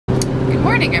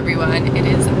morning, everyone. It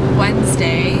is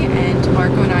Wednesday and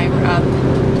Marco and I were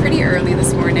up pretty early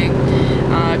this morning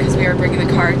because we are bringing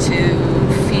the car to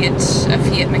a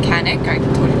Fiat mechanic. I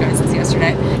told you guys this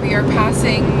yesterday. We are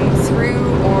passing through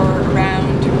or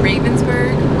around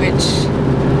Ravensburg, which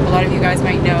a lot of you guys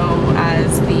might know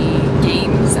as the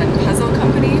games and puzzle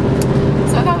company.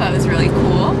 So I thought that was really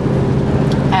cool.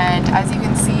 And as you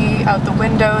can see out the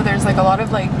window, there's like a lot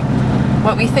of like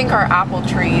what we think are apple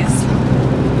trees.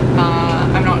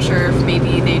 I'm not sure if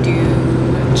maybe they do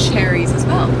cherries as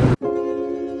well.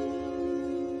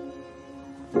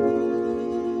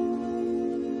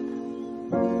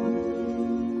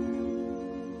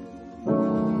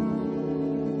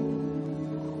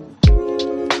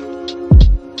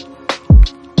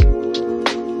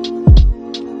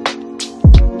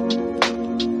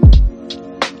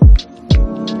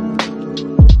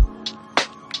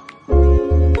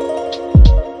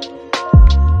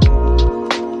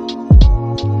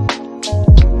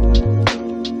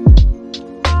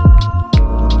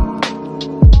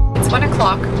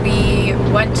 We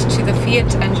went to the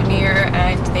Fiat engineer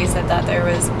and they said that there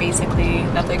was basically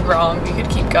nothing wrong. We could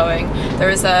keep going. There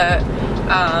was a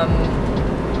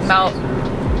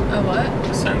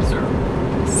what? Sensor.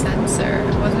 Sensor.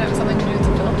 Wasn't it something to do with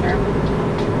the filter?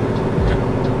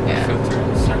 Yeah.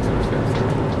 Filter. Sensor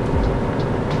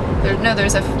filter.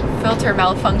 There's a filter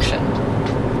malfunction.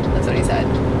 That's what he said.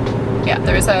 Yeah,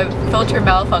 there's a filter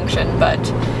malfunction, but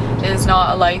it is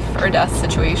not a life or death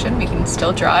situation. We can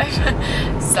still drive.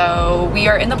 So we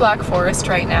are in the Black Forest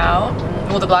right now.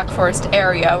 Well, the Black Forest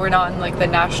area. We're not in like the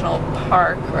national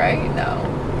park, right? No.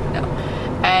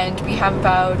 And we have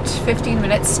about 15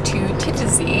 minutes to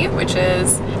Titisee, which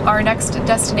is our next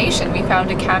destination. We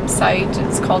found a campsite.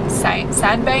 It's called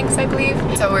Sandbanks, I believe.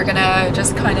 So we're gonna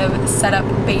just kind of set up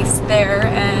base there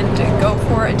and go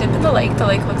for a dip in the lake. The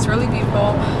lake looks really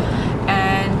beautiful.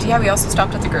 And yeah, we also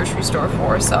stopped at the grocery store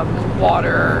for some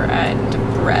water and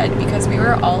bread because we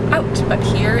were all out. But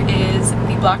here is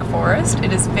the Black Forest.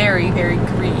 It is very, very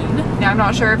green. Now I'm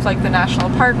not sure if like the national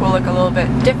park will look a little bit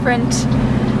different,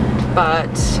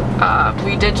 but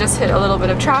we did just hit a little bit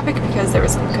of traffic because there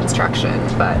was some construction,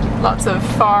 but lots of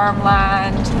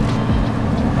farmland,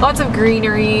 lots of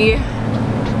greenery,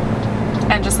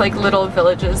 and just like little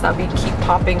villages that we keep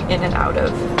popping in and out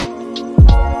of.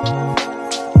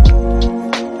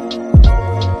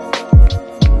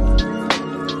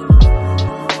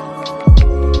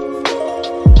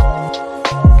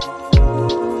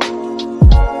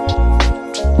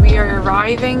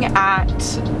 Arriving at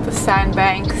the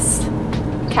Sandbanks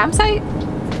campsite,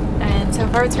 and so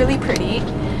far it's really pretty.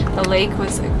 The lake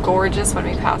was gorgeous when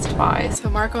we passed by. So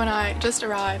Marco and I just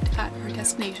arrived at our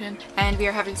destination and we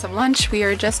are having some lunch. We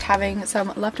are just having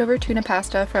some leftover tuna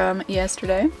pasta from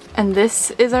yesterday. And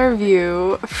this is our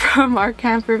view from our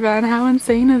camper van. How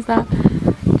insane is that?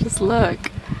 Just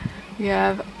look. We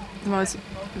have the most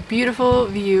beautiful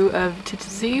view of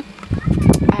Titisee,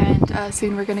 and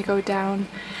soon we're gonna go down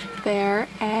there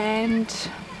and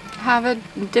have a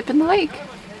dip in the lake.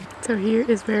 So here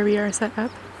is where we are set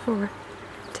up for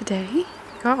today.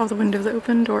 Got all the windows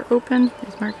open, door open.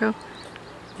 There's Marco.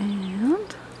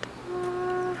 And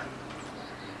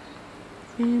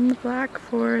in the Black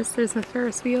Forest, there's a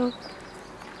Ferris wheel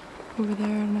over there. I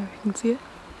don't know if you can see it.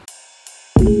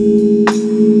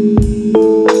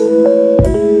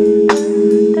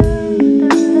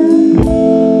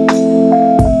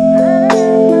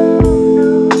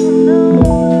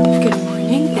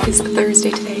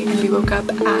 Thursday today, and we woke up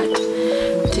at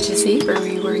Titisee, where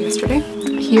we were yesterday.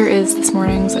 Here is this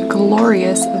morning's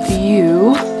glorious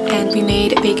view, and we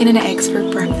made bacon and eggs for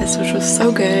breakfast, which was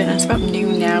so good. And it's about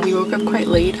noon now. We woke up quite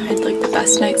late. I had like the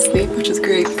best night's sleep, which is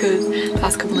great because the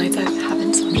past couple nights I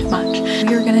haven't slept much.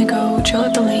 We are gonna go chill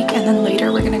at the lake, and then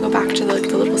later we're gonna go back to like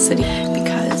the little city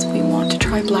because we want to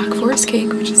try Black Forest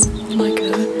cake, which is like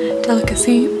a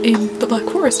delicacy in the Black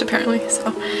Forest apparently.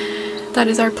 So that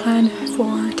is our plan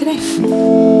for today.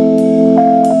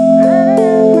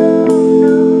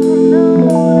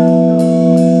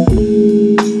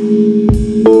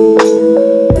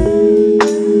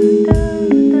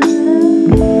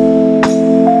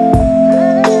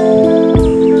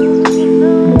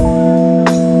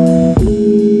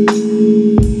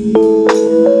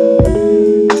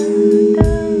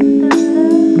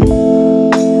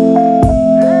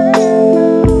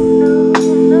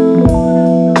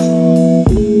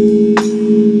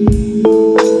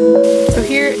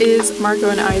 Marco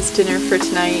and I's dinner for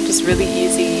tonight, just really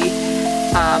easy.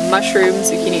 Mushrooms,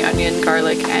 zucchini, onion,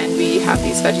 garlic, and we have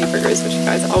these veggie burgers, which you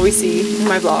guys always see in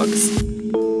my vlogs.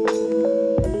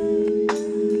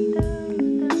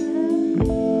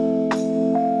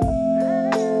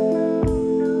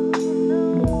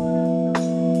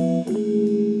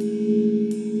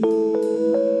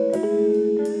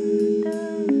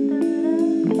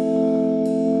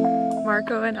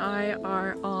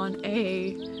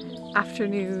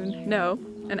 afternoon, no,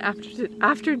 an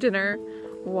after dinner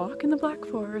walk in the Black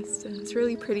Forest, and it's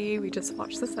really pretty. We just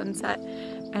watched the sunset,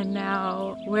 and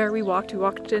now where we walked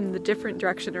in the different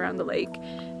direction around the lake,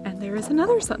 and there is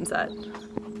another sunset.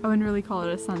 I wouldn't really call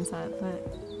it a sunset,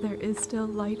 but there is still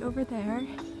light over there,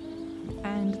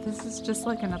 and this is just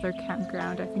like another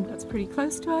campground. I think that's pretty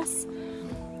close to us,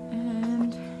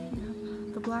 and you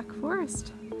have the Black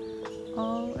Forest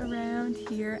all around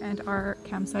here, and our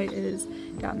campsite is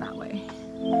down that way.